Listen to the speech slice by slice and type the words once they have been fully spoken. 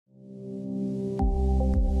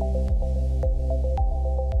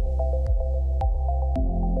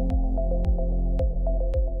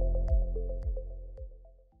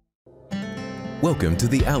Welcome to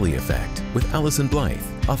the Ally Effect with Allyson Blythe,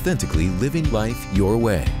 authentically living life your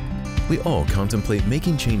way. We all contemplate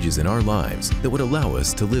making changes in our lives that would allow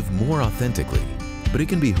us to live more authentically, but it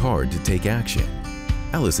can be hard to take action.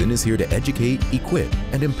 Allyson is here to educate, equip,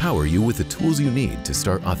 and empower you with the tools you need to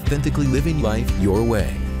start authentically living life your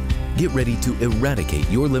way. Get ready to eradicate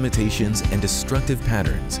your limitations and destructive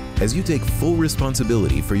patterns as you take full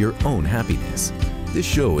responsibility for your own happiness. This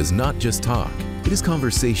show is not just talk. It is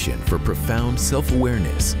conversation for profound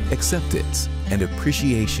self-awareness, acceptance, and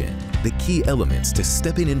appreciation, the key elements to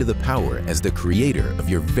stepping into the power as the creator of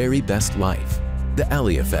your very best life. The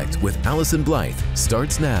Ally Effect with Allyson Blythe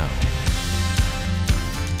starts now.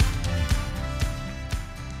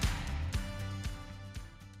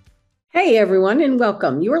 Hey everyone, and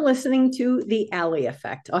welcome. You are listening to The Ally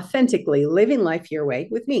Effect, authentically living life your way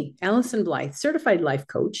with me, Allyson Blythe, certified life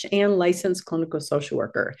coach and licensed clinical social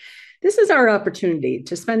worker. This is our opportunity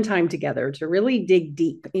to spend time together to really dig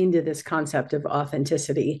deep into this concept of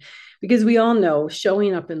authenticity, because we all know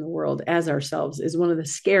showing up in the world as ourselves is one of the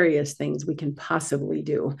scariest things we can possibly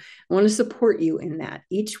do. I want to support you in that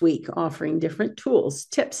each week, offering different tools,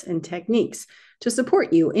 tips, and techniques to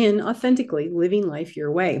support you in authentically living life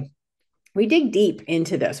your way. We dig deep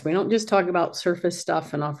into this. We don't just talk about surface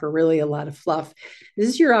stuff and offer really a lot of fluff. This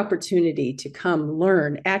is your opportunity to come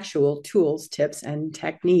learn actual tools, tips, and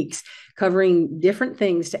techniques covering different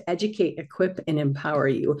things to educate, equip, and empower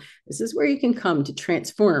you. This is where you can come to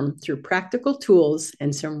transform through practical tools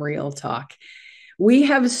and some real talk. We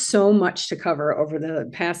have so much to cover over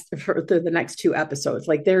the next two episodes.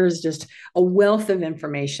 Like, there is just a wealth of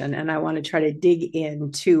information, and I want to try to dig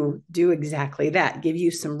in to do exactly that, give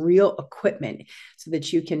you some real equipment so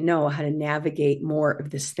that you can know how to navigate more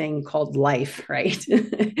of this thing called life, right?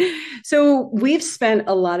 So we've spent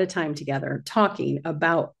a lot of time together talking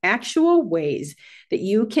about actual ways that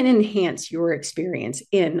you can enhance your experience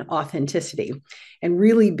in authenticity and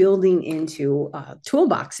really building into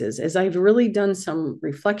toolboxes. As I've really done some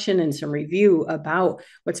reflection and some review about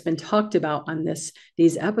what's been talked about on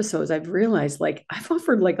these episodes, I've realized I've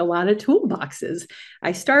offered a lot of toolboxes.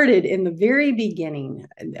 I started in the very beginning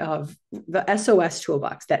of the SOS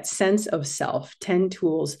toolbox, that sense of self, 10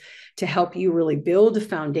 tools to help you really build a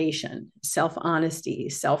foundation, self-honesty,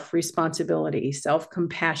 self-responsibility,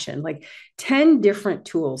 self-compassion, 10 different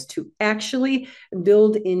tools to actually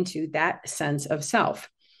build into that sense of self.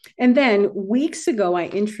 And then weeks ago, I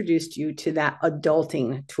introduced you to that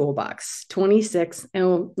adulting toolbox, 26,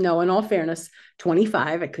 no, in all fairness,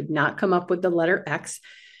 25. I could not come up with the letter X,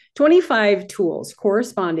 25 tools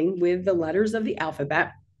corresponding with the letters of the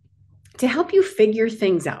alphabet to help you figure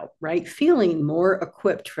things out, right? Feeling more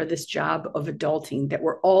equipped for this job of adulting that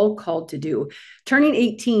we're all called to do. Turning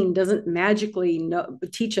 18 doesn't magically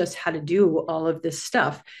teach us how to do all of this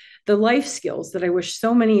stuff. The life skills that I wish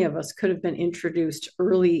so many of us could have been introduced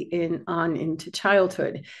early into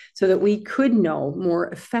childhood so that we could know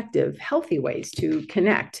more effective, healthy ways to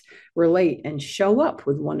connect, relate, and show up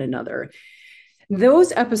with one another.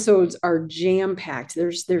 Those episodes are jam-packed.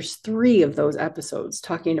 There's 3 of those episodes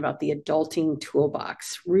talking about the adulting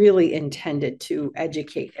toolbox, really intended to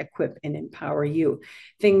educate, equip, and empower you.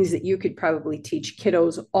 Things that you could probably teach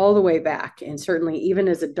kiddos all the way back. And certainly even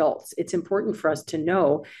as adults, it's important for us to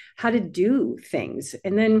know how to do things.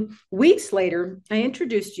 And then weeks later, I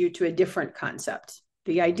introduced you to a different concept,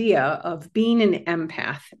 the idea of being an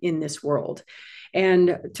empath in this world,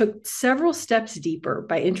 and took several steps deeper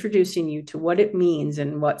by introducing you to what it means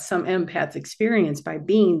and what some empaths experience by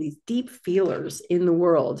being these deep feelers in the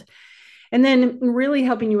world. And then really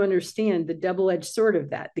helping you understand the double-edged sword of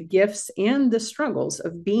that, the gifts and the struggles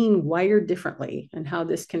of being wired differently, and how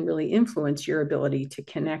this can really influence your ability to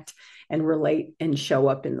connect and relate and show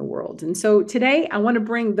up in the world. And so today I want to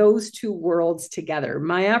bring those two worlds together,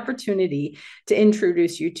 my opportunity to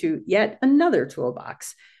introduce you to yet another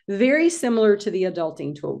toolbox, very similar to the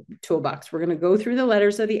adulting toolbox. We're going to go through the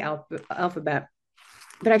letters of the alphabet,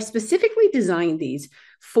 but I've specifically designed these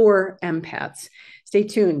for empaths. Stay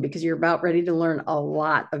tuned, because you're about ready to learn a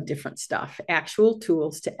lot of different stuff, actual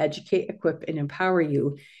tools to educate, equip, and empower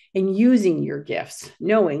you in using your gifts,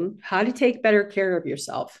 knowing how to take better care of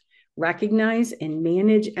yourself, recognize and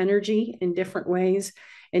manage energy in different ways,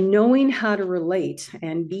 and knowing how to relate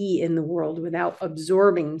and be in the world without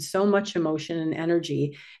absorbing so much emotion and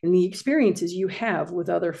energy in the experiences you have with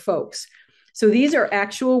other folks. So these are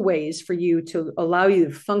actual ways for you to allow you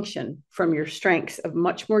to function from your strengths, a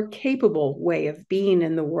much more capable way of being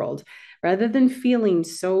in the world, rather than feeling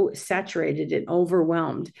so saturated and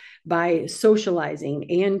overwhelmed by socializing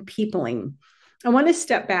and peopling. I want to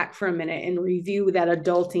step back for a minute and review that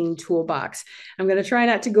adulting toolbox. I'm going to try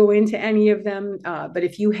not to go into any of them, but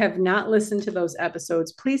if you have not listened to those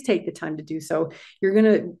episodes, please take the time to do so.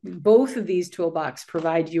 Both of these toolbox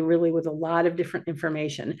provide you really with a lot of different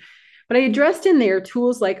information. But I addressed in there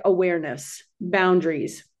tools like awareness,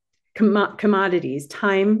 boundaries, commodities,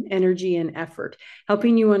 time, energy, and effort,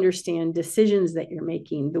 helping you understand decisions that you're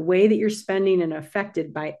making, the way that you're spending and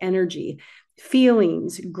affected by energy,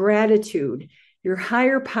 feelings, gratitude, your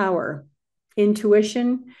higher power,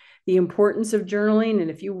 intuition, the importance of journaling. And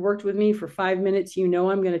if you worked with me for 5 minutes, you know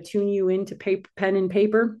I'm going to tune you into pen and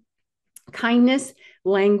paper, kindness,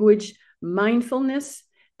 language, mindfulness,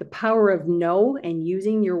 the power of no and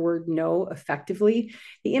using your word no effectively,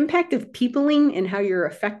 the impact of peopling and how you're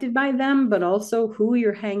affected by them, but also who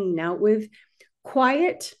you're hanging out with,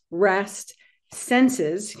 quiet, rest,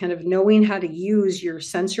 senses, kind of knowing how to use your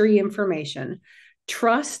sensory information,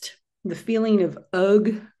 trust, the feeling of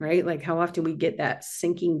ugh, right? Like how often we get that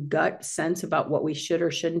sinking gut sense about what we should or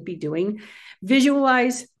shouldn't be doing,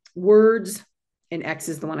 visualize, words, and X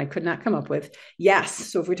is the one I could not come up with. Yes.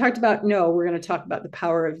 So if we talked about no, we're going to talk about the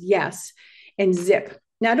power of yes, and zip.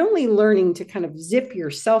 Not only learning to kind of zip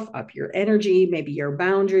yourself up, your energy, maybe your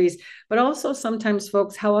boundaries, but also sometimes,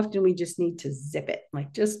 folks, how often we just need to zip it,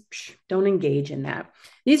 like just don't engage in that.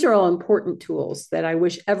 These are all important tools that I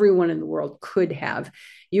wish everyone in the world could have.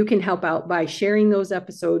 You can help out by sharing those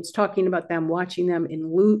episodes, talking about them, watching them,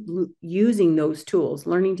 and using those tools,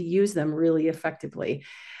 learning to use them really effectively.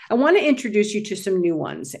 I want to introduce you to some new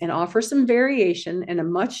ones and offer some variation and a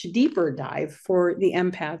much deeper dive for the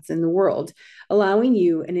empaths in the world, allowing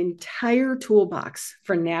you an entire toolbox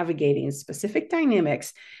for navigating specific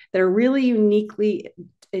dynamics that are really uniquely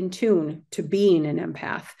in tune to being an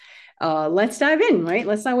empath. Let's dive in, right?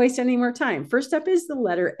 Let's not waste any more time. First up is the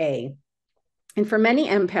letter A. And for many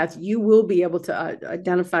empaths, you will be able to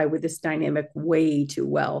identify with this dynamic way too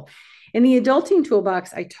well. In the adulting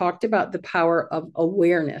toolbox, I talked about the power of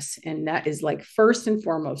awareness, and that is like first and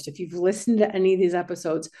foremost. If you've listened to any of these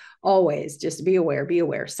episodes, always just be aware, be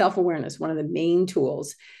aware. Self-awareness, one of the main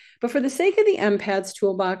tools. But for the sake of the empath's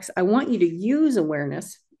toolbox, I want you to use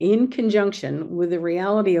awareness in conjunction with the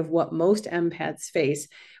reality of what most empaths face,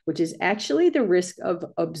 which is actually the risk of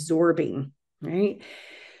absorbing, right?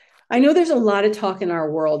 I know there's a lot of talk in our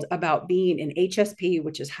world about being an HSP,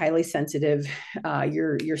 which is highly sensitive,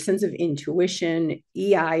 your sense of intuition,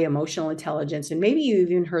 EI, emotional intelligence, and maybe you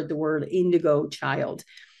even heard the word indigo child.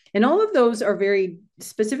 And all of those are very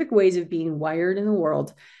specific ways of being wired in the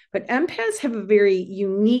world. But empaths have a very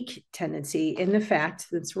unique tendency in the fact,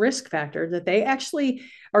 that's risk factor, that they actually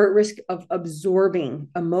are at risk of absorbing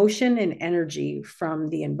emotion and energy from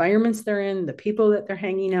the environments they're in, the people that they're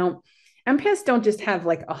hanging out. Empaths don't just have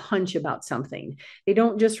like a hunch about something. They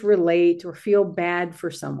don't just relate or feel bad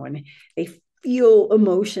for someone. They feel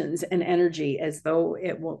emotions and energy as though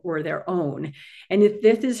it were their own. And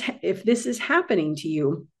if this is happening to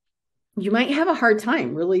you, you might have a hard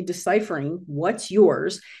time really deciphering what's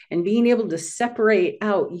yours and being able to separate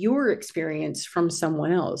out your experience from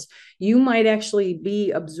someone else. You might actually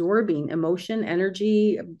be absorbing emotion,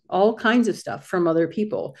 energy, all kinds of stuff from other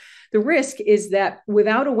people. The risk is that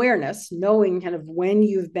without awareness, knowing kind of when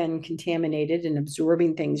you've been contaminated and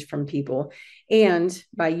absorbing things from people, and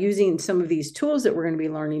by using some of these tools that we're going to be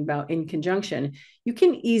learning about in conjunction, you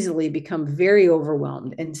can easily become very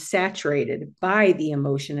overwhelmed and saturated by the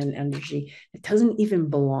emotion and energy that doesn't even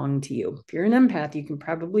belong to you. If you're an empath, you can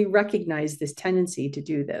probably recognize this tendency to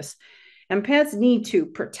do this. Empaths need to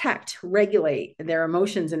protect, regulate their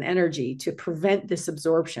emotions and energy to prevent this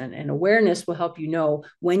absorption, and awareness will help you know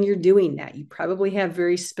when you're doing that. You probably have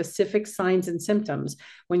very specific signs and symptoms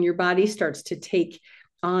when your body starts to take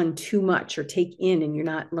on too much or take in and you're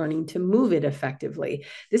not learning to move it effectively.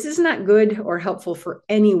 This is not good or helpful for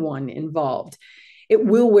anyone involved. It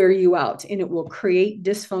will wear you out and it will create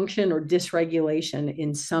dysfunction or dysregulation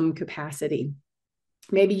in some capacity.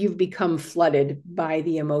 Maybe you've become flooded by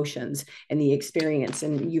the emotions and the experience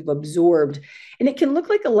and you've absorbed, and it can look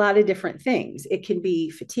like a lot of different things. It can be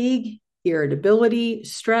fatigue, irritability,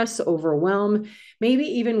 stress, overwhelm, maybe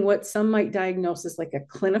even what some might diagnose as like a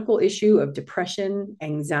clinical issue of depression,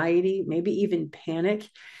 anxiety, maybe even panic.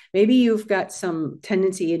 Maybe you've got some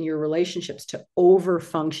tendency in your relationships to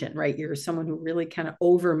over-function, right? You're someone who really kind of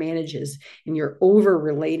over-manages and you're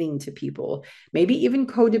over-relating to people. Maybe even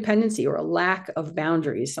codependency or a lack of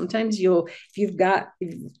boundaries. Sometimes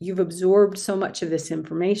if you've absorbed so much of this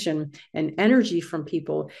information and energy from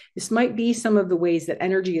people, this might be some of the ways that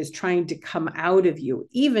energy is trying to come out of you,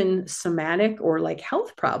 even somatic or like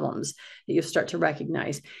health problems that you'll start to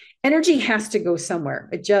recognize. Energy has to go somewhere.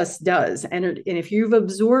 It just does. And if you've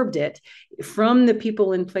absorbed it from the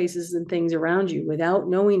people and places and things around you without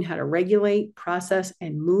knowing how to regulate, process,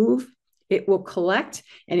 and move, it will collect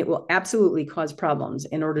and it will absolutely cause problems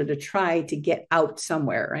in order to try to get out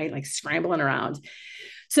somewhere, right? Like scrambling around.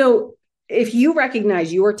 So if you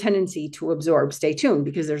recognize your tendency to absorb, stay tuned,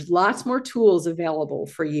 because there's lots more tools available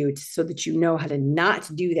for you so that you know how to not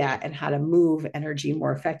do that and how to move energy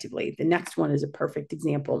more effectively. The next one is a perfect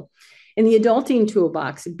example. In the adulting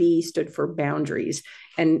toolbox, B stood for boundaries.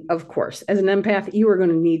 And of course, as an empath, you are going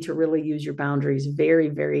to need to really use your boundaries very,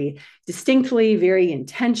 very distinctly, very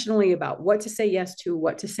intentionally about what to say yes to,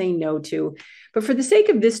 what to say no to. But for the sake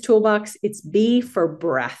of this toolbox, it's B for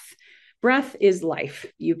breath. Breath is life.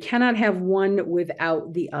 You cannot have one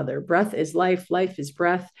without the other. Breath is life. Life is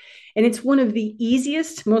breath. And it's one of the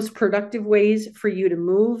easiest, most productive ways for you to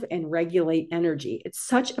move and regulate energy. It's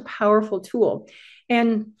such a powerful tool.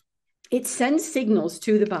 And it sends signals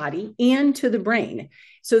to the body and to the brain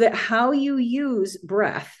so that how you use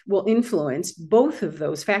breath will influence both of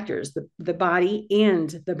those factors, the body and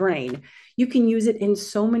the brain. You can use it in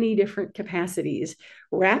so many different capacities.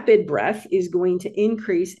 Rapid breath is going to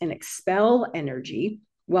increase and expel energy,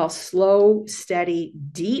 while slow, steady,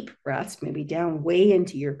 deep breaths, maybe down way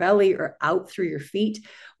into your belly or out through your feet,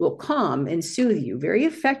 will calm and soothe you, very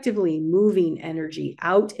effectively moving energy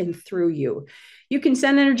out and through you. You can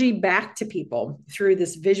send energy back to people through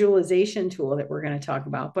this visualization tool that we're going to talk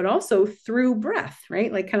about, but also through breath,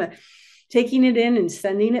 right? Like kind of taking it in and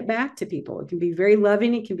sending it back to people. It can be very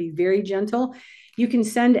loving. It can be very gentle. You can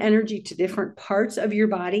send energy to different parts of your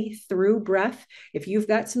body through breath. If you've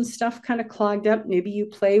got some stuff kind of clogged up, maybe you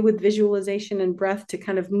play with visualization and breath to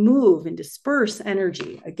kind of move and disperse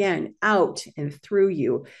energy, again, out and through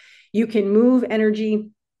you. You can move energy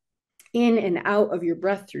in and out of your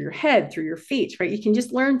breath through your head, through your feet, right? You can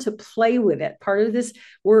just learn to play with it. Part of this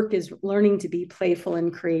work is learning to be playful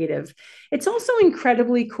and creative. It's also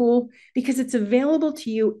incredibly cool because it's available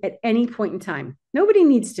to you at any point in time. Nobody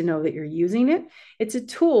needs to know that you're using it. It's a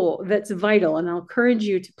tool that's vital, and I'll encourage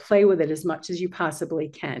you to play with it as much as you possibly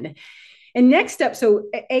can. And next up, so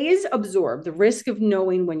A is absorb, the risk of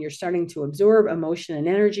knowing when you're starting to absorb emotion and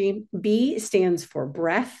energy. B stands for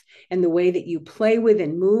breath and the way that you play with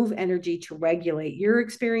and move energy to regulate your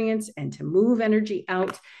experience and to move energy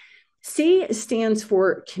out. C stands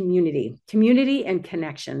for community and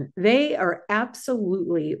connection. They are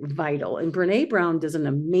absolutely vital. And Brene Brown does an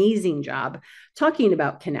amazing job talking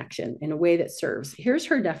about connection in a way that serves. Here's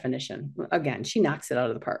her definition. Again, she knocks it out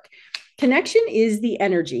of the park. Connection is the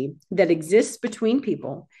energy that exists between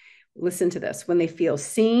people. Listen to this: when they feel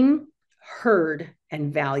seen, heard,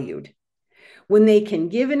 and valued, when they can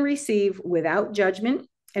give and receive without judgment,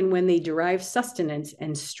 and when they derive sustenance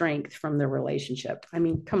and strength from the relationship. I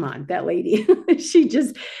mean, come on, that lady, she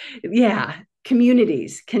just,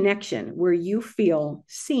 communities, connection, where you feel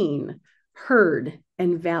seen, heard,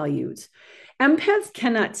 and valued. Empaths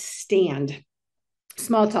cannot stand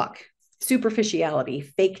small talk,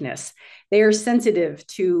 superficiality, fakeness. They are sensitive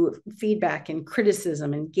to feedback and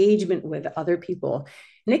criticism, engagement with other people.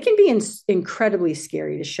 And it can be incredibly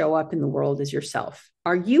scary to show up in the world as yourself.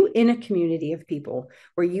 Are you in a community of people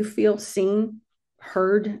where you feel seen,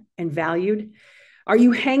 heard, and valued? Are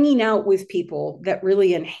you hanging out with people that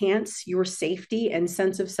really enhance your safety and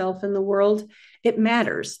sense of self in the world? It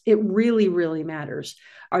matters. It really, really matters.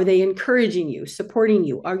 Are they encouraging you, supporting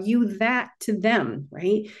you? Are you that to them,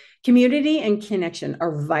 right? Community and connection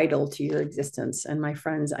are vital to your existence. And my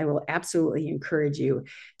friends, I will absolutely encourage you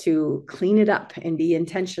to clean it up and be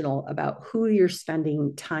intentional about who you're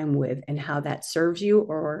spending time with and how that serves you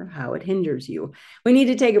or how it hinders you. We need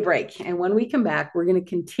to take a break. And when we come back, we're going to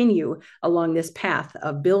continue along this path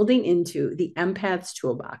of building into the Empath's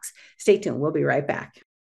Toolbox. Stay tuned. We'll be right back.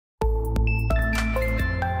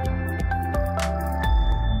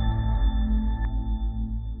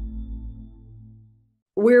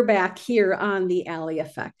 We're back here on the Ally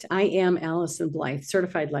Effect. I am Allyson Blythe,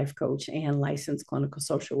 certified life coach and licensed clinical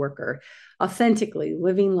social worker. Authentically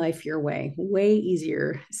living life your way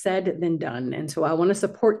easier said than done. And so I want to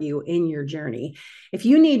support you in your journey. If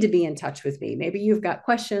you need to be in touch with me, maybe you've got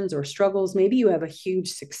questions or struggles, maybe you have a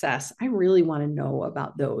huge success. I really want to know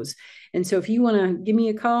about those. And so if you want to give me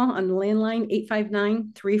a call on the landline,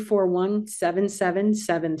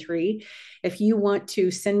 859-341-7773. If you want to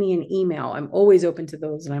send me an email, I'm always open to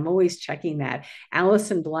those, and I'm always checking that.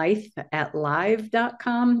 Allyson Blythe at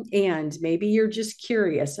live.com. And maybe you're just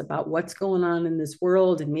curious about what's going on in this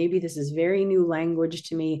world. And maybe this is very new language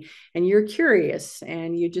to me, and you're curious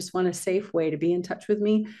and you just want a safe way to be in touch with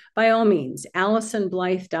me. By all means,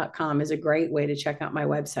 AllysonBlythe.com is a great way to check out my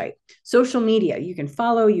website. Social media, you can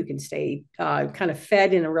follow, you can stay kind of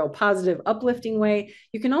fed in a real positive, uplifting way.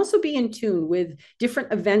 You can also be in tune with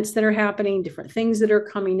different events that are happening, different things that are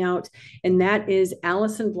coming out. And that is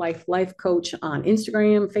Allyson Blythe Life Coach on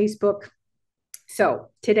Instagram, Facebook. So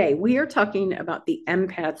today we are talking about the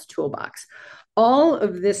Empath's Toolbox. All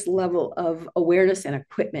of this level of awareness and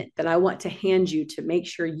equipment that I want to hand you to make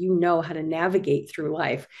sure you know how to navigate through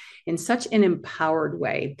life in such an empowered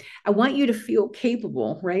way. I want you to feel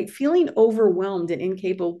capable, right? Feeling overwhelmed and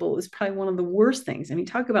incapable is probably one of the worst things. I mean,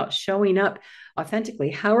 talk about showing up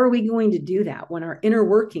authentically. How are we going to do that when our inner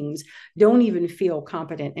workings don't even feel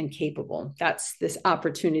competent and capable? That's this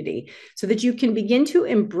opportunity so that you can begin to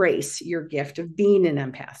embrace your gift of being an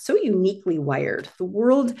empath, so uniquely wired. The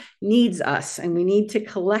world needs us, and we need to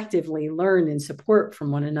collectively learn and support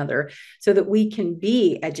from one another so that we can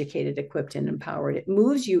be educated, equipped, and empowered. It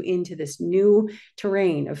moves you into this new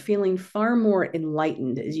terrain of feeling far more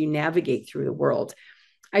enlightened as you navigate through the world.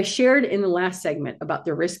 I shared in the last segment about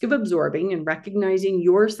the risk of absorbing and recognizing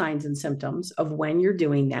your signs and symptoms of when you're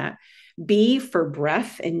doing that. B for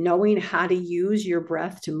breath and knowing how to use your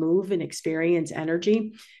breath to move and experience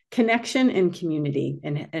energy, connection and community,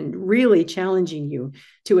 and really challenging you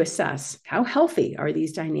to assess how healthy are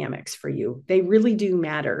these dynamics for you. They really do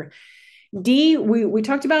matter. D, we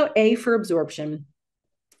talked about A for absorption.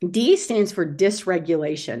 D stands for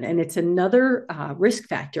dysregulation, and it's another risk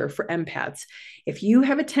factor for empaths. If you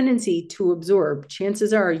have a tendency to absorb,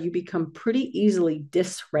 chances are you become pretty easily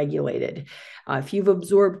dysregulated. If you've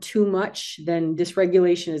absorbed too much, then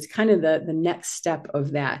dysregulation is kind of the next step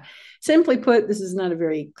of that. Simply put, this is not a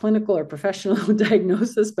very clinical or professional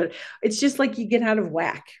diagnosis, but it's just like you get out of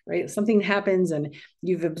whack, right? Something happens and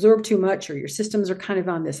you've absorbed too much, or your systems are kind of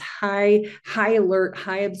on this high alert,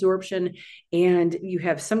 high absorption, and you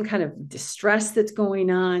have some kind of distress that's going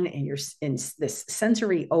on, and you're in this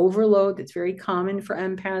sensory overload that's very common for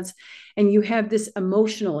empaths, and you have this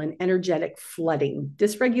emotional and energetic flooding.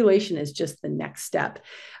 Dysregulation is just the next step.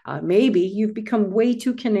 Maybe you've become way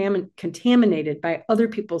too contaminated by other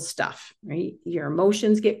people's stuff, right? Your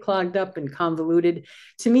emotions get clogged up and convoluted.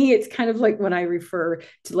 To me, it's kind of like when I refer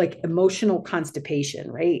to like emotional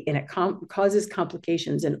constipation, right? And it causes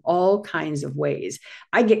complications in all kinds of ways.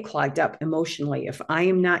 I get clogged up emotionally if I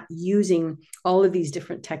am not using all of these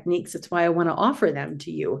different techniques. That's why I want to offer them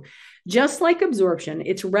to you. Just like absorption,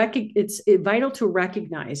 it's vital to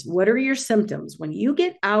recognize what are your symptoms. When you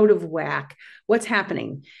get out of whack, what's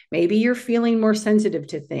happening? Maybe you're feeling more sensitive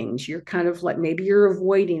to things. You're kind of like, maybe you're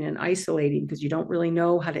avoiding and isolating because you don't really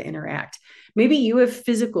know how to interact. Maybe you have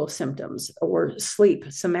physical symptoms or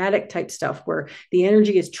sleep, somatic type stuff where the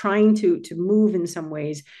energy is trying to move in some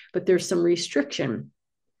ways, but there's some restriction.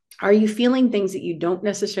 Are you feeling things that you don't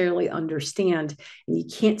necessarily understand and you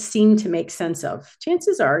can't seem to make sense of?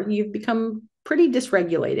 Chances are you've become pretty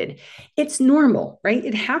dysregulated. It's normal, right?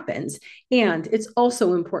 It happens. And it's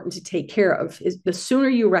also important to take care of. The sooner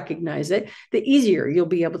you recognize it, the easier you'll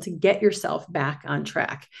be able to get yourself back on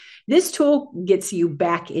track. This tool gets you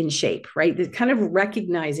back in shape, right? The kind of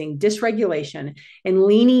recognizing dysregulation and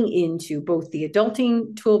leaning into both the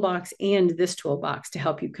adulting toolbox and this toolbox to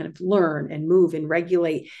help you kind of learn and move and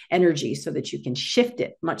regulate energy so that you can shift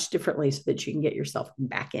it much differently so that you can get yourself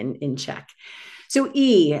back in check. So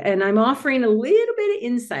E, and I'm offering a little bit of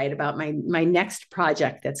insight about my next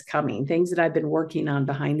project that's coming, things that I've been working on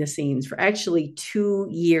behind the scenes for actually 2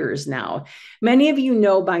 years now. Many of you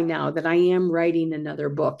know by now that I am writing another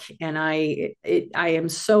book, and I am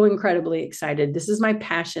so incredibly excited. This is my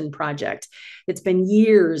passion project. It's been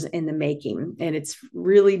years in the making, and it's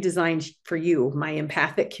really designed for you, my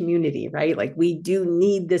empathic community, right? Like we do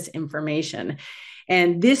need this information.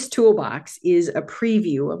 And this toolbox is a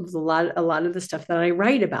preview of a lot of the stuff that I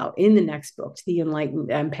write about in the next book, The Enlightened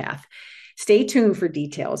Empath. Stay tuned for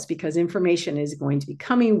details because information is going to be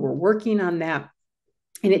coming. We're working on that.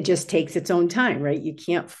 And it just takes its own time, right? You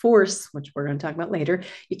can't force, which we're going to talk about later,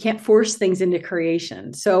 you can't force things into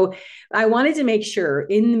creation. So I wanted to make sure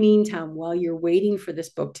in the meantime, while you're waiting for this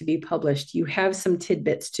book to be published, you have some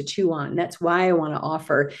tidbits to chew on. That's why I want to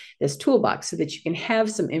offer this toolbox so that you can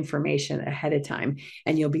have some information ahead of time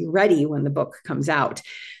and you'll be ready when the book comes out.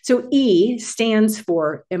 So E stands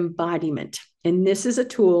for embodiment. And this is a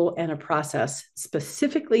tool and a process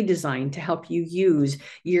specifically designed to help you use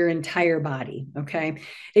your entire body. Okay.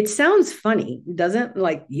 It sounds funny, doesn't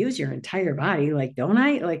like use your entire body. Like, don't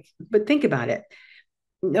I? Like, but think about it.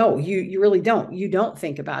 No, you really don't. You don't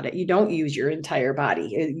think about it. You don't use your entire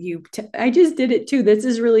body. I just did it too. This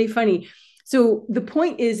is really funny. So the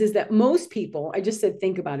point is that most people, I just said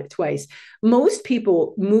think about it twice. Most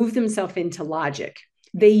people move themselves into logic.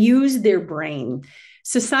 They use their brain.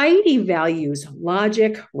 Society values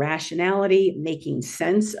logic, rationality, making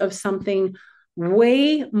sense of something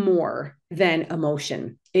way more than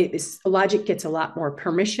emotion. Logic gets a lot more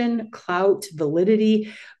permission, clout,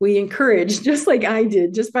 validity. We encourage, just like I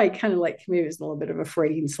did, just by kind of like maybe it's a little bit of a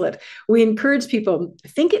Freudian slip. We encourage people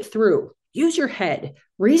think it through, use your head,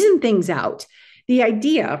 reason things out. The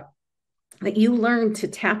idea that you learn to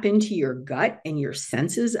tap into your gut and your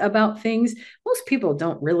senses about things, most people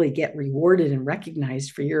don't really get rewarded and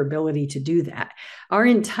recognized for your ability to do that. Our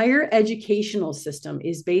entire educational system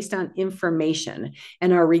is based on information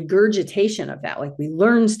and our regurgitation of that. Like we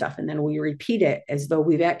learn stuff and then we repeat it as though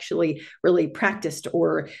we've actually really practiced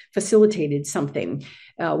or facilitated something.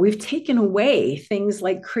 We've taken away things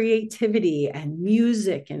like creativity and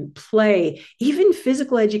music and play, even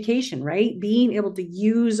physical education, right? Being able to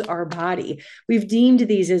use our body. We've deemed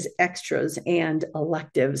these as extras and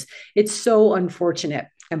electives. It's so unfortunate.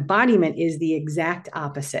 Embodiment is the exact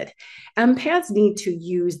opposite. Empaths need to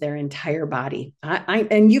use their entire body.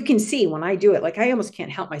 And you can see when I do it, like I almost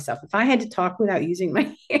can't help myself. If I had to talk without using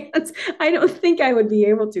my hands, I don't think I would be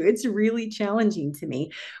able to. It's really challenging to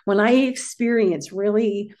me. When I experience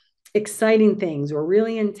really exciting things or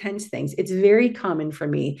really intense things, it's very common for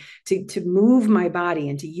me to move my body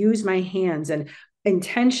and to use my hands and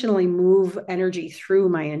intentionally move energy through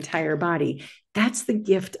my entire body. That's the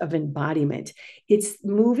gift of embodiment. It's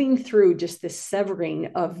moving through just the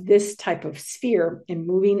severing of this type of sphere and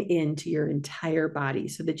moving into your entire body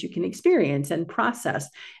so that you can experience and process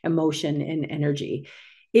emotion and energy.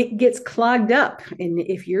 It gets clogged up. And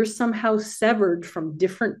if you're somehow severed from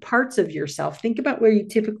different parts of yourself, think about where you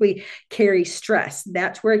typically carry stress.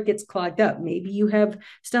 That's where it gets clogged up. Maybe you have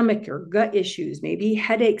stomach or gut issues, maybe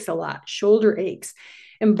headaches a lot, shoulder aches.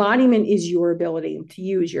 Embodiment is your ability to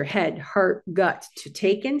use your head, heart, gut to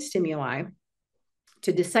take in stimuli,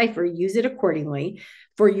 to decipher, use it accordingly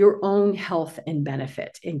for your own health and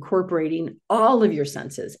benefit, incorporating all of your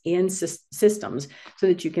senses and systems so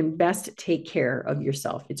that you can best take care of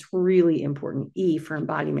yourself. It's really important. E for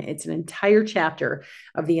embodiment. It's an entire chapter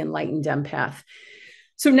of the Enlightened Empath.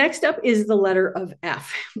 So next up is the letter of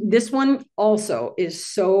F. This one also is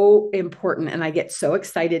so important. And I get so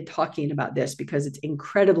excited talking about this because it's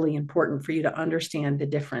incredibly important for you to understand the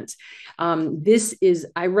difference.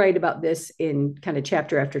 I write about this in kind of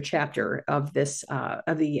chapter after chapter of this,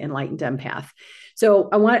 of the Enlightened Empath. So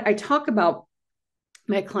I talk about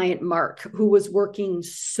my client, Mark, who was working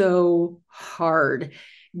so hard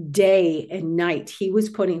day and night. He was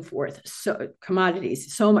putting forth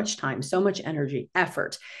commodities, so much time, so much energy,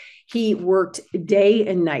 effort. He worked day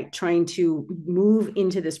and night trying to move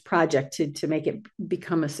into this project to make it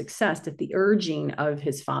become a success at the urging of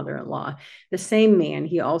his father-in-law. The same man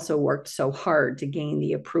he also worked so hard to gain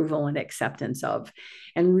the approval and acceptance of,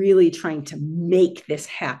 and really trying to make this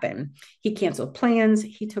happen. He canceled plans.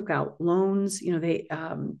 He took out loans,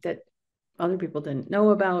 that other people didn't know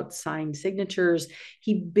about, signed signatures.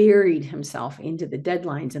 He buried himself into the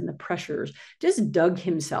deadlines and the pressures, just dug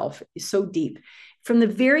himself so deep. From the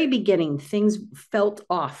very beginning, things felt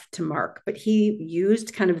off to Mark, but he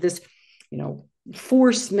used kind of this,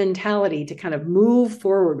 force mentality to kind of move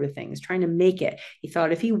forward with things, trying to make it. He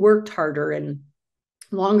thought if he worked harder and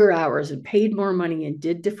longer hours and paid more money and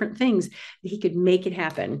did different things, he could make it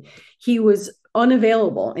happen. He was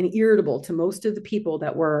unavailable and irritable to most of the people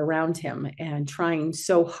that were around him and trying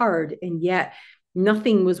so hard, and yet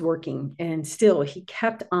nothing was working. And still he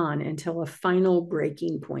kept on until a final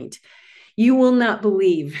breaking point. You will not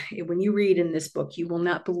believe, when you read in this book, you will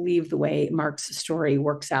not believe the way Mark's story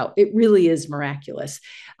works out. It really is miraculous.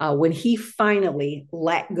 When he finally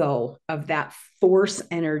let go of that force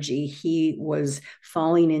energy he was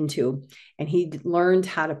falling into, and he learned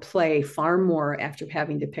how to play far more after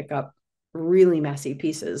having to pick up really messy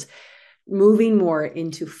pieces, moving more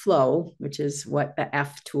into flow, which is what the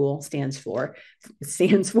F tool stands for.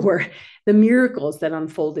 The miracles that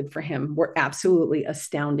unfolded for him were absolutely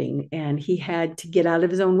astounding. And he had to get out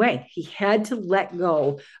of his own way. He had to let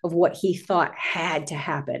go of what he thought had to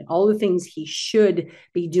happen, all the things he should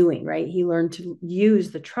be doing, right? He learned to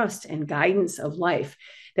use the trust and guidance of life.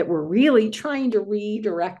 that were really trying to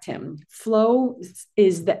redirect him. Flow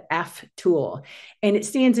is the F tool, and it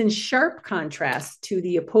stands in sharp contrast to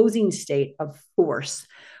the opposing state of force.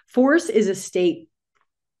 Force is a state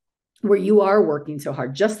where you are working so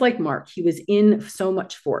hard, just like Mark. He was in so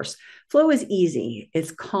much force. Flow is easy,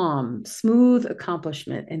 it's calm, smooth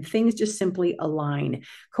accomplishment, and things just simply align.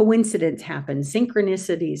 Coincidence happens,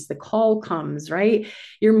 synchronicities, the call comes, right?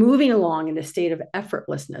 You're moving along in a state of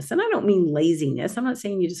effortlessness. And I don't mean laziness. I'm not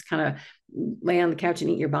saying you just kind of lay on the couch and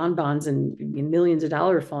eat your bonbons and millions of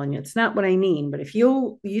dollars fall on you. It's not what I mean. But if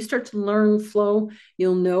you start to learn flow,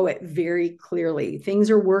 you'll know it very clearly. Things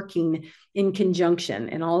are working in conjunction,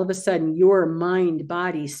 and all of a sudden your mind,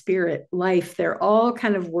 body, spirit, life, they're all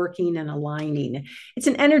kind of working and aligning. It's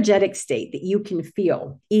an energetic state that you can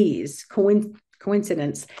feel ease,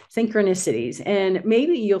 coincidence, synchronicities, and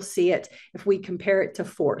maybe you'll see it if we compare it to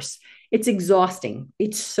force. It's exhausting.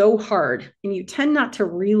 It's so hard, and you tend not to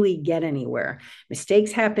really get anywhere.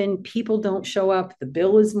 Mistakes happen. People don't show up. The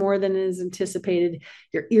bill is more than is anticipated.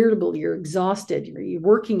 You're irritable. You're exhausted. You're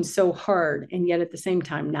working so hard, and yet at the same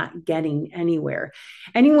time, not getting anywhere.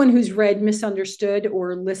 Anyone who's read Misunderstood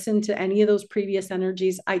or listened to any of those previous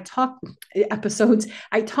episodes,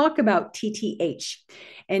 I talk about TTH.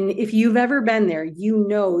 And if you've ever been there, you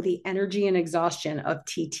know the energy and exhaustion of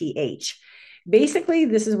TTH. Basically,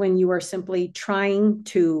 this is when you are simply trying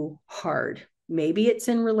too hard. Maybe it's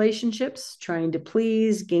in relationships, trying to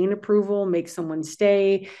please, gain approval, make someone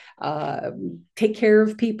stay, take care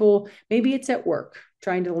of people. Maybe it's at work,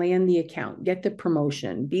 trying to land the account, get the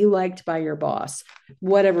promotion, be liked by your boss,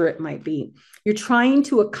 whatever it might be. You're trying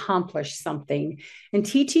to accomplish something, and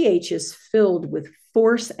TTH is filled with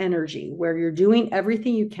force energy, where you're doing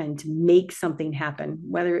everything you can to make something happen,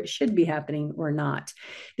 whether it should be happening or not.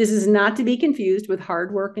 This is not to be confused with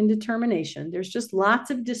hard work and determination. There's just lots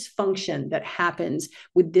of dysfunction that happens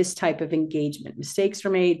with this type of engagement. Mistakes are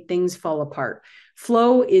made, things fall apart.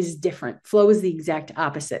 Flow is different. Flow is the exact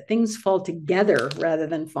opposite. Things fall together rather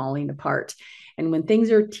than falling apart. And when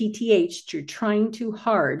things are TTH, you're trying too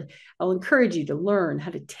hard, I'll encourage you to learn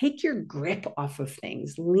how to take your grip off of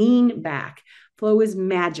things, lean back. Flow is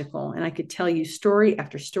magical, and I could tell you story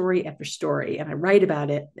after story after story, and I write about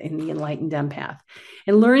it in The Enlightened Empath.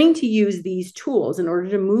 And learning to use these tools in order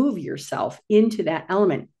to move yourself into that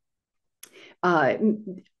element.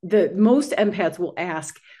 The most empaths will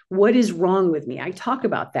ask, what is wrong with me? I talk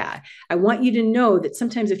about that. I want you to know that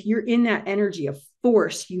sometimes if you're in that energy of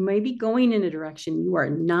force, you may be going in a direction you are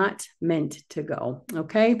not meant to go.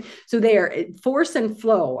 Okay. So force and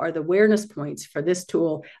flow are the awareness points for this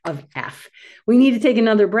tool of F. We need to take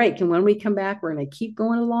another break. And when we come back, we're going to keep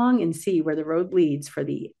going along and see where the road leads for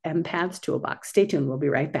the Empath's Toolbox. Stay tuned. We'll be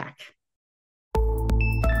right back.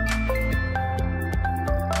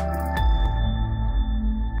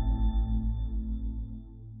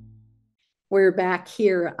 We're back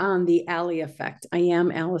here on the Ally Effect. I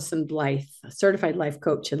am Allyson Blythe, a certified life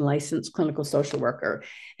coach and licensed clinical social worker.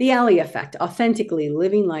 The Ally Effect, authentically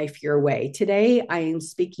living life your way. Today, I am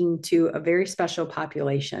speaking to a very special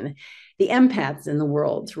population, the empaths in the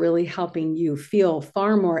world, really helping you feel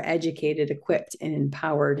far more educated, equipped, and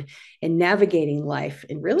empowered in navigating life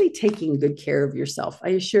and really taking good care of yourself. I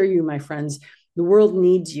assure you, my friends, the world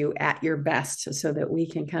needs you at your best so that we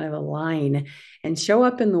can kind of align and show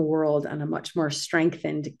up in the world in a much more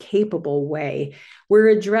strengthened, capable way. We're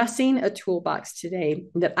addressing a toolbox today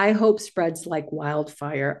that I hope spreads like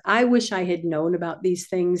wildfire. I wish I had known about these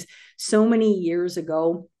things so many years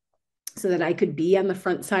ago, so that I could be on the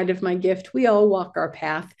front side of my gift. We all walk our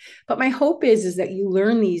path. But my hope is that you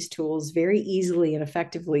learn these tools very easily and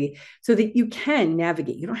effectively so that you can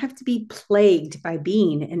navigate. You don't have to be plagued by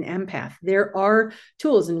being an empath. There are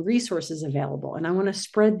tools and resources available, and I want to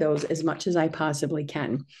spread those as much as I possibly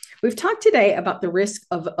can. We've talked today about the risk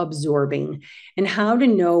of absorbing and how to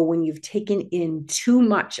know when you've taken in too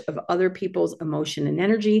much of other people's emotion and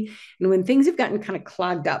energy, and when things have gotten kind of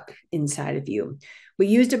clogged up inside of you.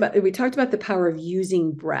 We talked about the power of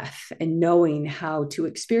using breath and knowing how to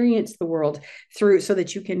experience the world through so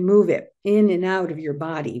that you can move it in and out of your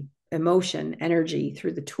body, emotion, energy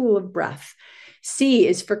through the tool of breath. C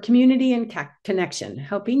is for community and connection,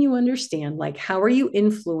 helping you understand, like, how are you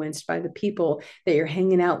influenced by the people that you're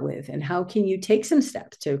hanging out with, and how can you take some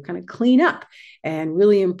steps to kind of clean up and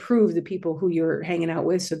really improve the people who you're hanging out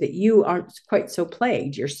with so that you aren't quite so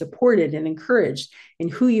plagued. You're supported and encouraged in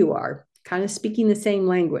who you are, kind of speaking the same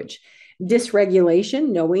language. Dysregulation,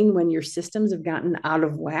 knowing when your systems have gotten out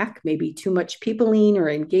of whack, maybe too much peopling or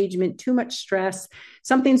engagement, too much stress,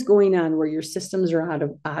 something's going on where your systems are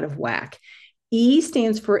out of whack. E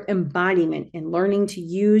stands for embodiment and learning to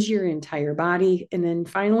use your entire body. And then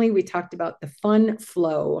finally, we talked about the fun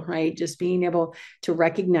flow, right? Just being able to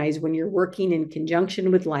recognize when you're working in conjunction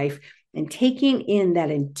with life and taking in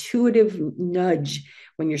that intuitive nudge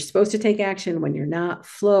when you're supposed to take action, when you're not.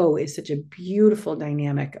 Flow is such a beautiful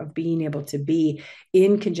dynamic of being able to be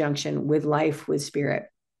in conjunction with life, with spirit.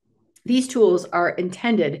 These tools are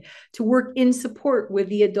intended to work in support with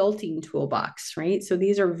the adulting toolbox, right? So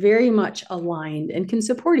these are very much aligned and can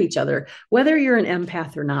support each other, whether you're an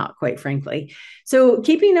empath or not, quite frankly. So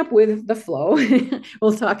keeping up with the flow,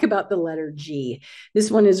 we'll talk about the letter G. This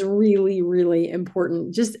one is really, really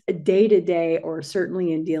important, just day to day, or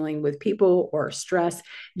certainly in dealing with people or stress.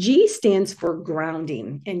 G stands for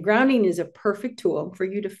grounding, and grounding is a perfect tool for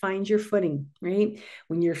you to find your footing, right?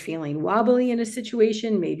 When you're feeling wobbly in a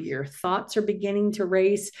situation, maybe your thoughts are beginning to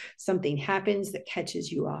race, something happens that catches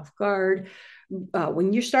you off guard.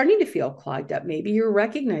 When you're starting to feel clogged up, maybe you're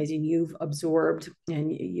recognizing you've absorbed and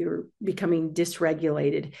you're becoming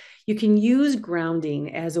dysregulated. You can use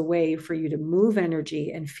grounding as a way for you to move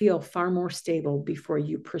energy and feel far more stable before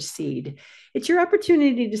you proceed. It's your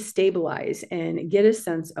opportunity to stabilize and get a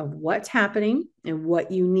sense of what's happening and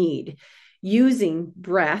what you need. Using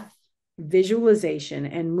breath, visualization,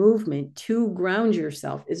 and movement to ground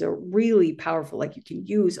yourself is a really powerful, like you can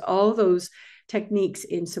use all those techniques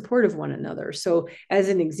in support of one another. So as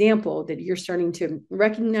an example, that you're starting to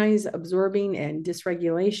recognize absorbing and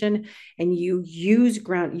dysregulation, and you use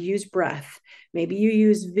breath, maybe you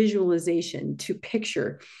use visualization to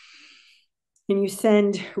picture, and you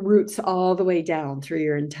send roots all the way down through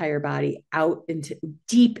your entire body out into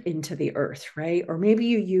deep into the earth, right? Or maybe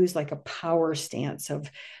you use like a power stance of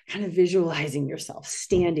kind of visualizing yourself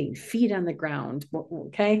standing, feet on the ground.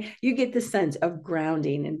 Okay. You get the sense of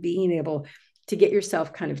grounding and being able to get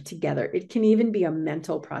yourself kind of together. It can even be a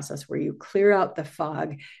mental process where you clear out the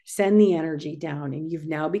fog, send the energy down, and you've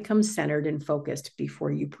now become centered and focused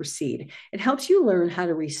before you proceed. It helps you learn how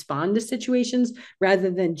to respond to situations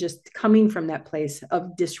rather than just coming from that place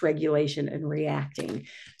of dysregulation and reacting.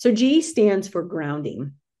 So G stands for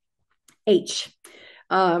grounding. H,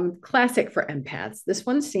 classic for empaths. This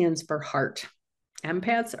one stands for heart.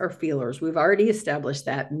 Empaths are feelers. We've already established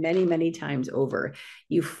that many, many times over.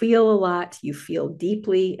 You feel a lot, you feel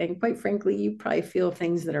deeply, and quite frankly, you probably feel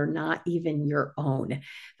things that are not even your own.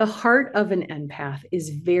 The heart of an empath is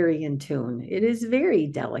very in tune. It is very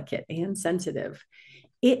delicate and sensitive.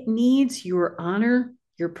 It needs your honor,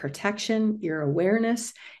 your protection, your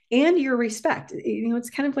awareness, and your respect. It's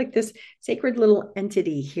kind of like this sacred little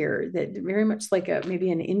entity here that very much like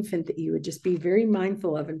maybe an infant that you would just be very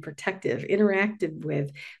mindful of and protective, interactive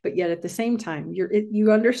with, but yet at the same time,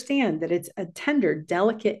 you understand that it's a tender,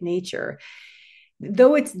 delicate nature.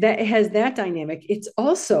 Though it has that dynamic,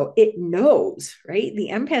 it knows, right? The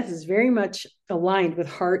empath is very much aligned with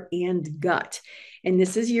heart and gut. And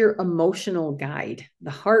this is your emotional guide.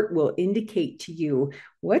 The heart will indicate to you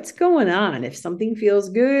what's going on. If something feels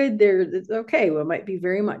good, it's okay. Well, it might be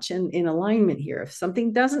very much in alignment here. If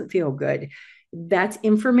something doesn't feel good, that's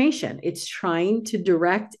information. It's trying to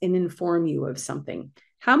direct and inform you of something.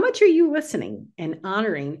 How much are you listening and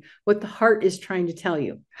honoring what the heart is trying to tell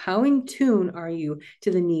you? How in tune are you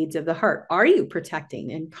to the needs of the heart? Are you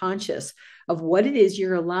protecting and conscious of what it is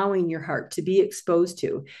you're allowing your heart to be exposed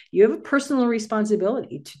to? You have a personal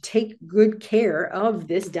responsibility to take good care of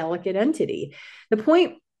this delicate entity.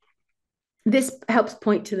 This helps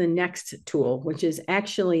point to the next tool, which is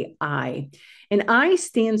actually I. And I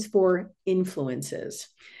stands for influences.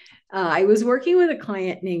 I was working with a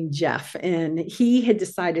client named Jeff, and he had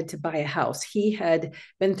decided to buy a house. He had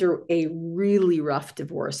been through a really rough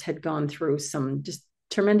divorce, had gone through some just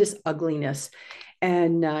tremendous ugliness.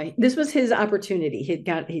 And this was his opportunity. He'd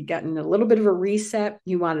gotten a little bit of a reset.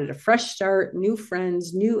 He wanted a fresh start, new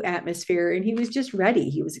friends, new atmosphere, and he was just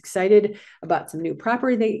ready. He was excited about some new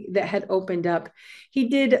property that had opened up. He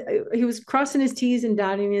was crossing his T's and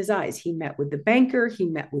dotting his I's. He met with the banker. He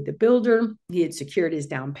met with the builder. He had secured his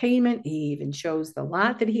down payment. He even chose the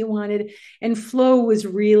lot that he wanted. And flow was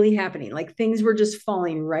really happening. Like things were just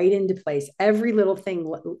falling right into place. Every little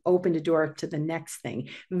thing opened a door to the next thing.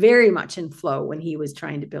 Very much in flow when he was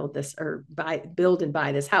trying to build and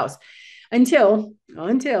buy this house until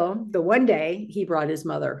the one day he brought his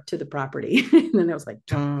mother to the property. And then it was like,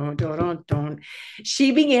 dun, dun, dun, dun.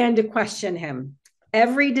 She began to question him.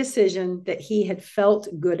 Every decision that he had felt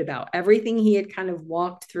good about, everything he had kind of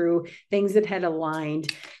walked through, things that had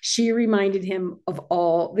aligned, she reminded him of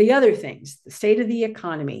all the other things, the state of the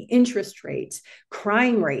economy, interest rates,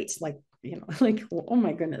 crime rates, like like, oh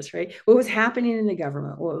my goodness, right? What was happening in the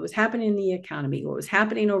government, what was happening in the economy, what was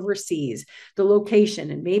happening overseas, the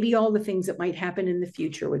location, and maybe all the things that might happen in the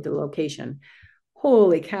future with the location.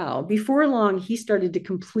 Holy cow. Before long, he started to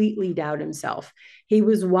completely doubt himself. He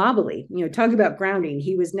was wobbly, talk about grounding.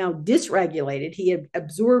 He was now dysregulated. He had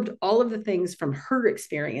absorbed all of the things from her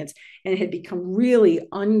experience and had become really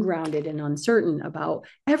ungrounded and uncertain about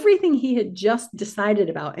everything he had just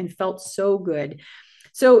decided about and felt so good.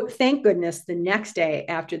 So thank goodness the next day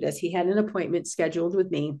after this, he had an appointment scheduled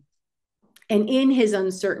with me. And in his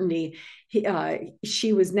uncertainty,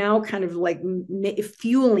 she was now kind of like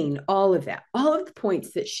fueling all of that, all of the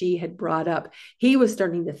points that she had brought up. He was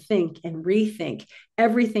starting to think and rethink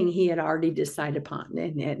everything he had already decided upon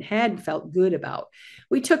and had felt good about.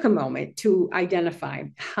 We took a moment to identify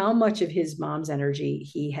how much of his mom's energy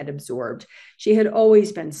he had absorbed. She had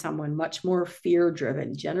always been someone much more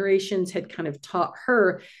fear-driven. Generations had kind of taught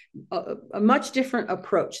her a much different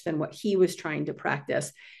approach than what he was trying to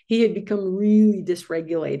practice. He had become really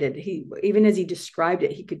dysregulated. Even as he described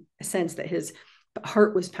it, he could sense that his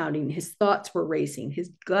heart was pounding, his thoughts were racing,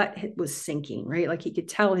 his gut was sinking, right? Like he could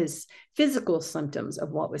tell his physical symptoms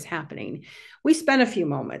of what was happening. We spent a few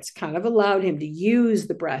moments, kind of allowed him to use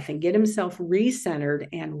the breath and get himself recentered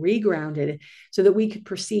and regrounded so that we could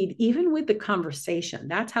proceed even with the conversation.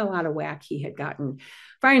 That's how out of whack he had gotten.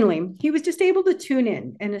 Finally, he was just able to tune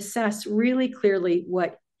in and assess really clearly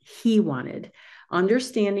what he wanted,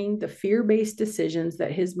 understanding the fear-based decisions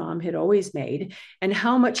that his mom had always made and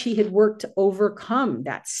how much he had worked to overcome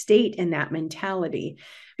that state and that mentality.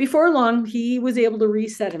 Before long, he was able to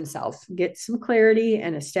reset himself, get some clarity,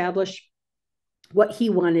 and establish what he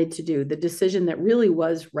wanted to do, the decision that really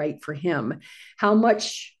was right for him, how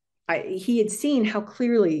much he had seen how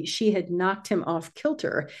clearly she had knocked him off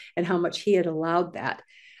kilter and how much he had allowed that.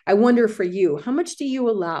 I wonder for you, how much do you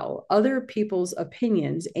allow other people's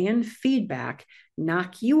opinions and feedback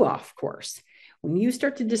knock you off course? When you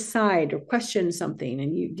start to decide or question something,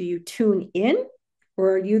 and do you tune in,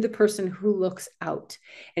 or are you the person who looks out?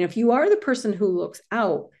 And if you are the person who looks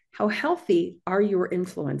out, how healthy are your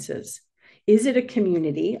influences? Is it a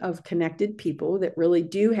community of connected people that really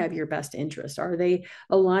do have your best interest? Are they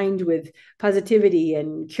aligned with positivity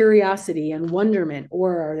and curiosity and wonderment,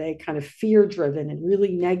 or are they kind of fear-driven and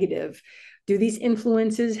really negative? Do these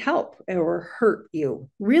influences help or hurt you?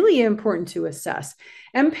 Really important to assess.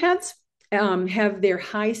 Empaths have their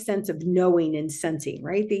high sense of knowing and sensing,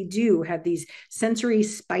 right? They do have these sensory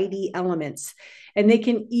spidey elements, and they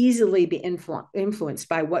can easily be influenced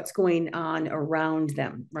by what's going on around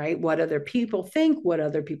them, right? What other people think, what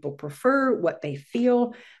other people prefer, what they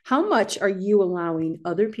feel. How much are you allowing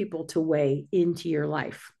other people to weigh into your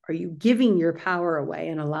life? Are you giving your power away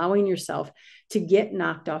and allowing yourself to get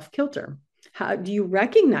knocked off kilter? How do you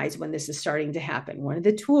recognize when this is starting to happen? One of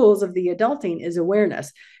the tools of the adulting is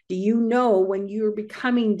awareness. Do you know when you're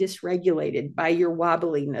becoming dysregulated by your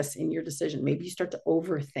wobbliness in your decision? Maybe you start to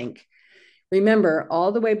overthink. Remember,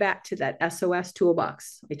 all the way back to that SOS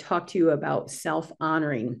toolbox, I talked to you about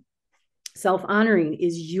self-honoring. Self-honoring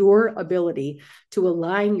is your ability to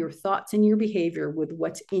align your thoughts and your behavior with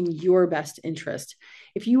what's in your best interest.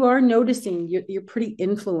 If you are noticing you're pretty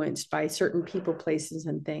influenced by certain people, places,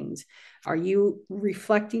 and things, are you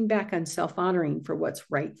reflecting back on self-honoring for what's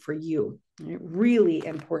right for you? Really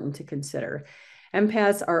important to consider.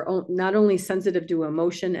 Empaths are not only sensitive to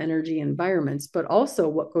emotion, energy, environments, but also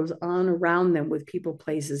what goes on around them with people,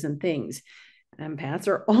 places, and things. Empaths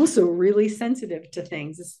are also really sensitive to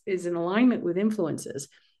things. This is in alignment with influences.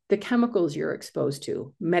 The chemicals you're exposed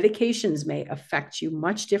to, medications may affect you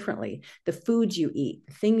much differently. The foods you eat,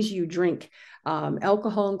 things you drink,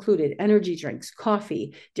 alcohol included, energy drinks,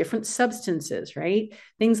 coffee, different substances, right?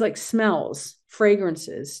 Things like smells,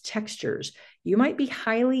 fragrances, textures. You might be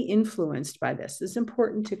highly influenced by this. It's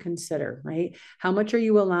important to consider, right? How much are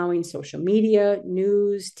you allowing social media,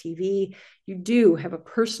 news, TV? You do have a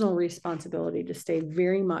personal responsibility to stay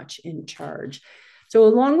very much in charge. So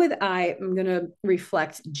along with I, I'm going to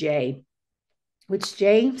reflect J, which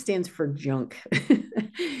J stands for junk.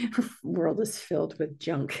 The world is filled with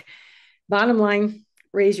junk. Bottom line,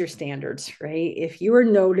 raise your standards, right? If you are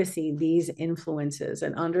noticing these influences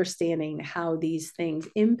and understanding how these things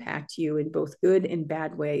impact you in both good and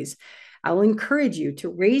bad ways, I'll encourage you to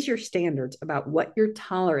raise your standards about what you're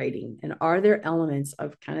tolerating, and are there elements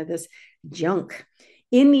of kind of this junk.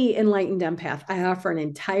 In the Enlightened Empath, I offer an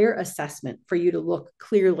entire assessment for you to look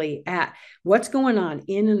clearly at what's going on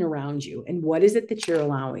in and around you and what is it that you're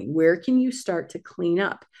allowing. Where can you start to clean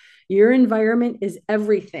up? Your environment is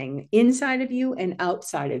everything inside of you and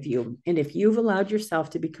outside of you. And if you've allowed yourself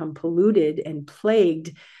to become polluted and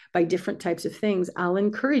plagued by different types of things, I'll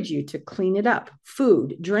encourage you to clean it up.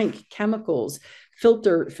 Food, drink, chemicals,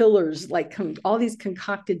 fillers, like all these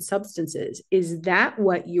concocted substances. Is that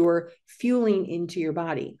what you're fueling into your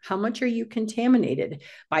body? How much are you contaminated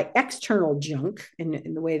by external junk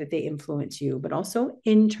in the way that they influence you, but also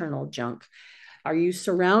internal junk? Are you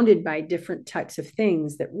surrounded by different types of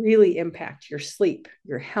things that really impact your sleep,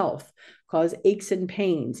 your health, cause aches and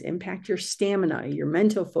pains, impact your stamina, your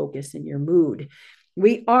mental focus, and your mood?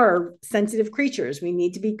 We are sensitive creatures. We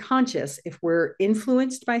need to be conscious if we're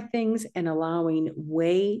influenced by things and allowing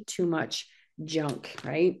way too much junk,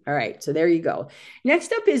 right? All right, so there you go.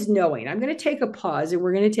 Next up is knowing. I'm going to take a pause and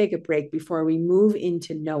we're going to take a break before we move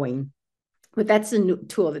into knowing. But that's a new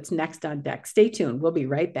tool that's next on deck. Stay tuned. We'll be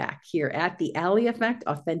right back here at the Ally Effect,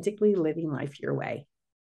 Authentically Living Life Your Way.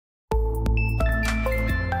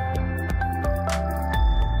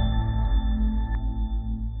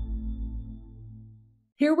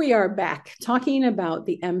 Here we are back talking about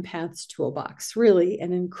the Empath's Toolbox, really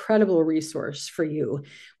an incredible resource for you.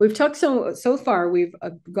 We've talked so far, we've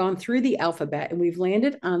gone through the alphabet and we've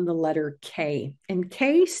landed on the letter K, and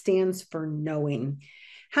K stands for knowing.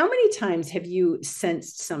 How many times have you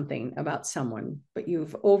sensed something about someone, but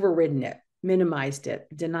you've overridden it, minimized it,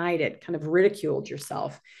 denied it, kind of ridiculed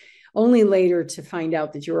yourself, only later to find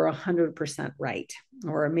out that you're 100% right?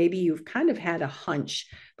 Or maybe you've kind of had a hunch,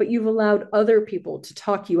 but you've allowed other people to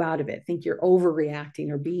talk you out of it, think you're overreacting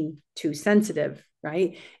or being too sensitive,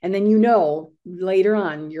 right? And then later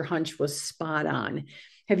on, your hunch was spot on.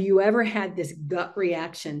 Have you ever had this gut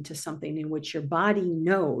reaction to something in which your body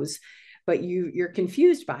knows, but you're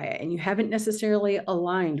confused by it and you haven't necessarily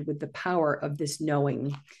aligned with the power of this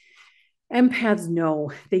knowing? Empaths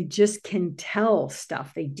know, they just can tell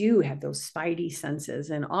stuff. They do have those spidey senses.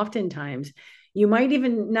 And oftentimes you might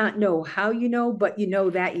even not know how you know, but you know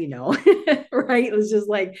that you know, right? It's just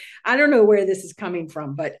like, I don't know where this is coming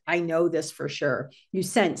from, but I know this for sure. You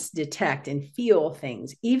sense, detect, and feel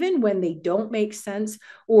things, even when they don't make sense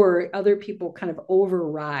or other people kind of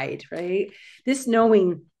override, right? This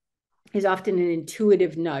knowing is often an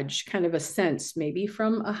intuitive nudge, kind of a sense, maybe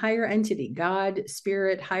from a higher entity, God,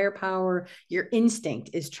 spirit, higher power. Your instinct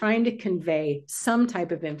is trying to convey some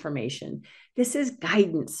type of information. This is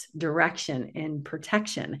guidance, direction, and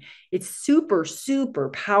protection. It's super, super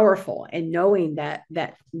powerful. And knowing that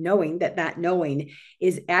knowing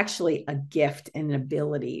is actually a gift and an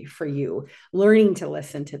ability for you. Learning to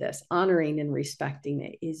listen to this, honoring and respecting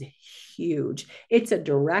it is huge. It's a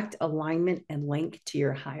direct alignment and link to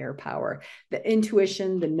your higher power. The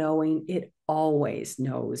intuition, the knowing, it always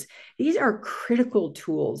knows. These are critical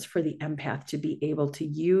tools for the empath to be able to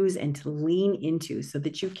use and to lean into so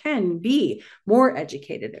that you can be more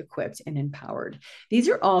educated, equipped, and empowered. These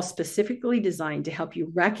are all specifically designed to help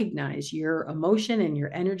you recognize your emotion and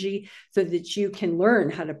your energy so that you can learn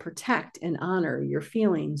how to protect and honor your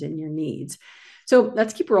feelings and your needs. So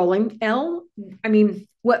let's keep rolling. L,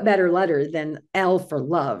 what better letter than L for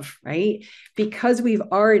love, right? Because we've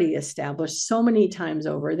already established so many times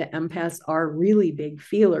over that empaths are really big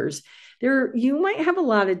feelers. You might have a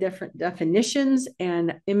lot of different definitions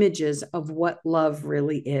and images of what love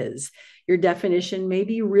really is. Your definition may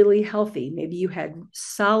be really healthy. Maybe you had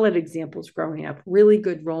solid examples growing up, really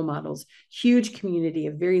good role models, huge community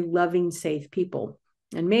of very loving, safe people.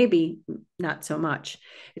 And maybe not so much.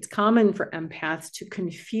 It's common for empaths to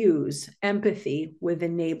confuse empathy with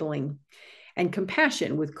enabling and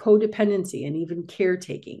compassion with codependency and even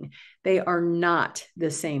caretaking. They are not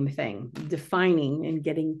the same thing. Defining and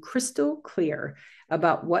getting crystal clear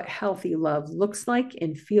about what healthy love looks like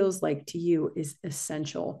and feels like to you is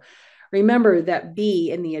essential. Remember that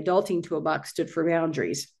B in the adulting toolbox stood for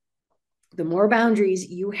boundaries. The more boundaries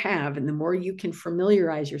you have and the more you can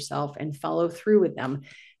familiarize yourself and follow through with them,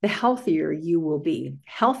 the healthier you will be.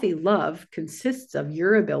 Healthy love consists of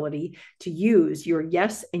your ability to use your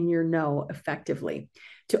yes and your no effectively,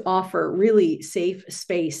 to offer really safe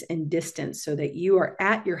space and distance so that you are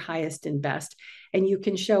at your highest and best and you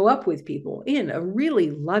can show up with people in a really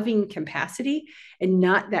loving capacity and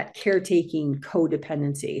not that caretaking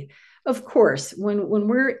codependency. Of course, when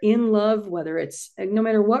we're in love, whether it's no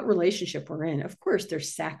matter what relationship we're in, of course,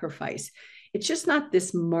 there's sacrifice. It's just not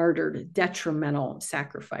this martyred, detrimental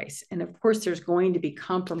sacrifice. And of course, there's going to be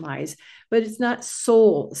compromise, but it's not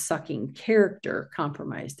soul-sucking character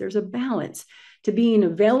compromise. There's a balance to being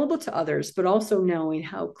available to others, but also knowing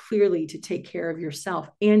how clearly to take care of yourself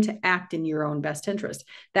and to act in your own best interest.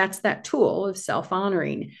 That's that tool of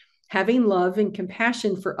self-honoring. having love and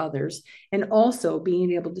compassion for others, and also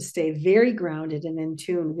being able to stay very grounded and in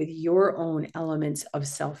tune with your own elements of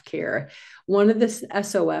self-care. One of the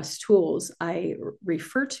SOS tools I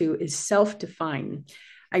refer to is self-define.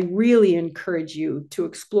 I really encourage you to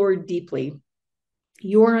explore deeply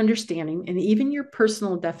your understanding and even your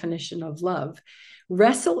personal definition of love.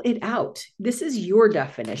 Wrestle it out. This is your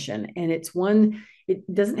definition, and it's one,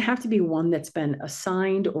 it doesn't have to be one that's been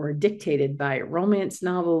assigned or dictated by romance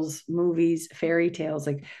novels, movies, fairy tales.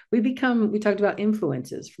 Like we talked about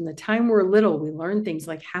influences. From the time we're little, we learn things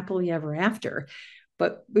like happily ever after,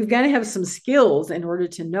 but we've got to have some skills in order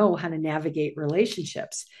to know how to navigate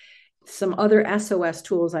relationships. Some other SOS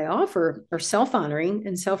tools I offer are self-honoring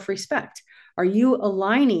and self-respect. Are you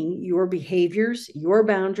aligning your behaviors, your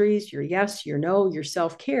boundaries, your yes, your no, your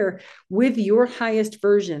self-care with your highest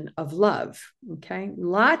version of love? Okay.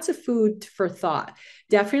 Lots of food for thought.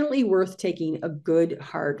 Definitely worth taking a good,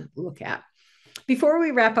 hard look at. Before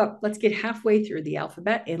we wrap up, let's get halfway through the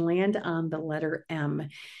alphabet and land on the letter M.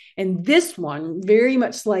 And this one, very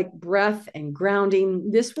much like breath and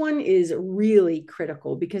grounding, this one is really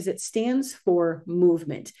critical because it stands for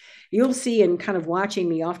movement. You'll see in kind of watching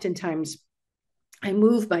me, oftentimes I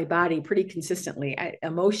move my body pretty consistently.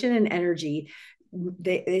 Emotion and energy,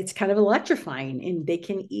 it's kind of electrifying, and they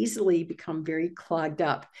can easily become very clogged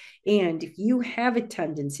up. And if you have a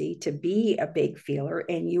tendency to be a big feeler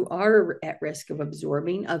and you are at risk of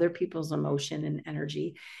absorbing other people's emotion and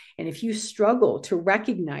energy, and if you struggle to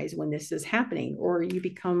recognize when this is happening, or you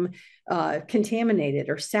become contaminated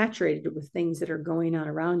or saturated with things that are going on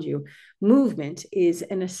around you, movement is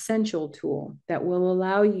an essential tool that will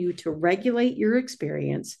allow you to regulate your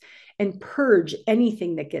experience and purge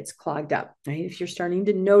anything that gets clogged up, right? If you're starting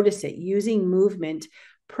to notice it, using movement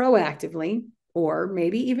proactively or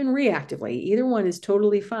maybe even reactively, either one is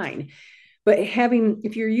totally fine. But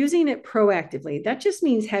if you're using it proactively, that just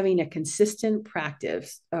means having a consistent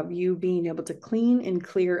practice of you being able to clean and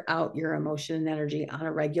clear out your emotion and energy on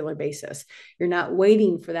a regular basis. You're not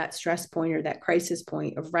waiting for that stress point or that crisis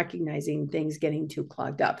point of recognizing things getting too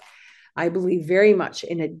clogged up. I believe very much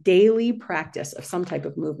in a daily practice of some type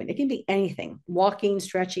of movement. It can be anything: walking,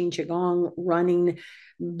 stretching, qigong, running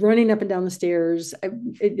up and down the stairs.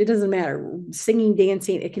 It doesn't matter. Singing,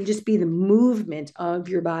 dancing. It can just be the movement of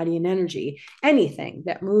your body and energy. Anything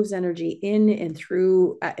that moves energy in and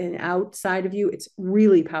through and outside of you, it's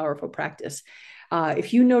really powerful practice.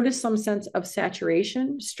 If you notice some sense of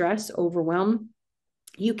saturation, stress, overwhelm,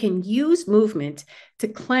 you can use movement to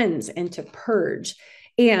cleanse and to purge.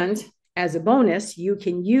 And as a bonus, you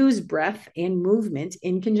can use breath and movement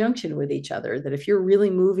in conjunction with each other. That if you're really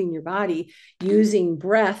moving your body, using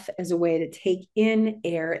breath as a way to take in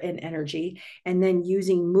air and energy, and then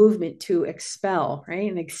using movement to expel, right,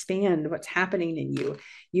 and expand what's happening in you.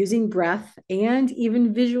 Using breath and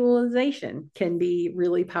even visualization can be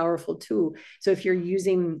really powerful too. So if you're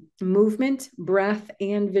using movement, breath,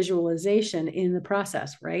 and visualization in the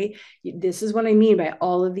process, right, this is what I mean by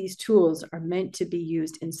all of these tools are meant to be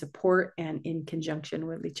used in support and in conjunction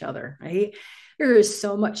with each other, right? There is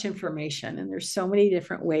so much information and there's so many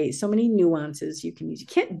different ways, so many nuances you can use. You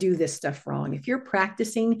can't do this stuff wrong. If you're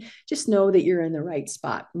practicing, just know that you're in the right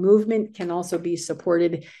spot. Movement can also be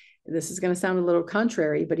supported. This is going to sound a little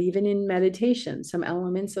contrary, but even in meditation, some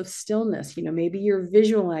elements of stillness, maybe you're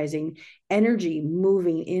visualizing energy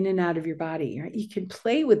moving in and out of your body, right? You can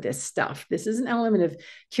play with this stuff. This is an element of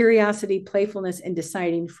curiosity, playfulness, and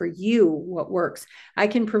deciding for you what works. I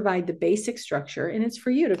can provide the basic structure, and it's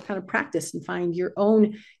for you to kind of practice and find your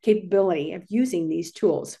own capability of using these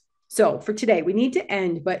tools. So for today, we need to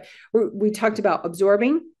end, but we talked about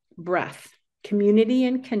absorbing, breath, community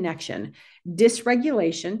and connection,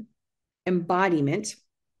 dysregulation, embodiment,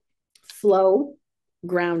 flow,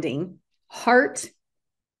 grounding, heart,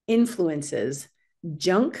 influences,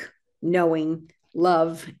 junk, knowing,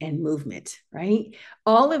 love, and movement, right?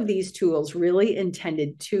 All of these tools really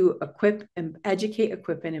intended to equip and educate,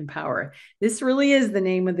 equip, and empower. This really is the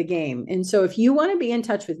name of the game. And so if you want to be in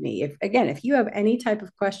touch with me, if you have any type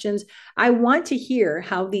of questions, I want to hear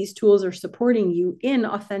how these tools are supporting you in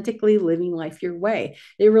authentically living life your way.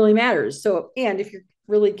 It really matters. So, and if you're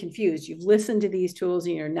really confused, you've listened to these tools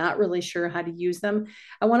and you're not really sure how to use them,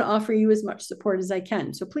 I want to offer you as much support as I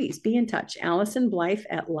can. So please be in touch. Allyson Blythe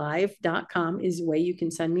at live.com is the way you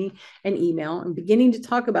can send me an email. I'm beginning to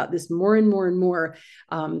talk about this more and more and more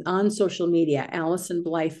on social media. Allyson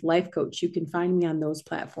Blythe Life Coach. You can find me on those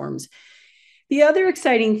platforms. The other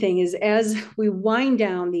exciting thing is as we wind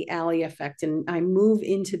down the Ally effect and I move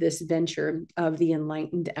into this venture of the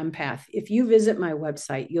enlightened empath, if you visit my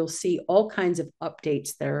website, you'll see all kinds of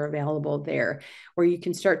updates that are available there where you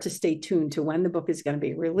can start to stay tuned to when the book is going to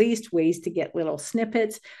be released, ways to get little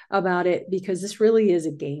snippets about it, because this really is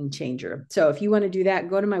a game changer. So if you want to do that,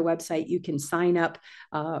 go to my website. You can sign up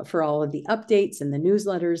for all of the updates and the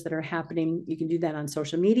newsletters that are happening. You can do that on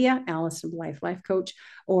social media, Allyson Blythe Life Coach,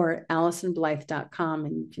 or AllysonBlythe.com,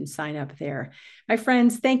 and you can sign up there. My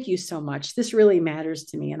friends, thank you so much. This really matters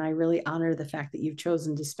to me, and I really honor the fact that you've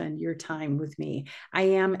chosen to spend your time with me. I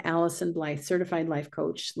am Allyson Blythe, certified life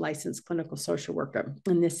coach, licensed clinical social worker,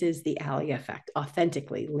 and this is the Ally Effect,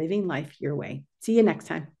 authentically living life your way. See you next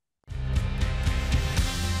time.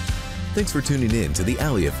 Thanks for tuning in to the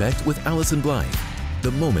Ally Effect with Allyson Blythe.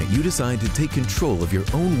 The moment you decide to take control of your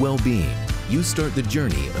own well-being, you start the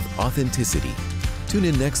journey of authenticity. Tune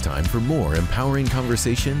in next time for more empowering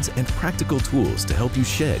conversations and practical tools to help you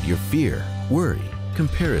shed your fear, worry,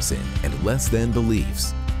 comparison, and less than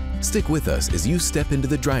beliefs. Stick with us as you step into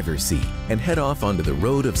the driver's seat and head off onto the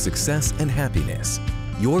road of success and happiness.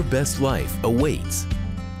 Your best life awaits.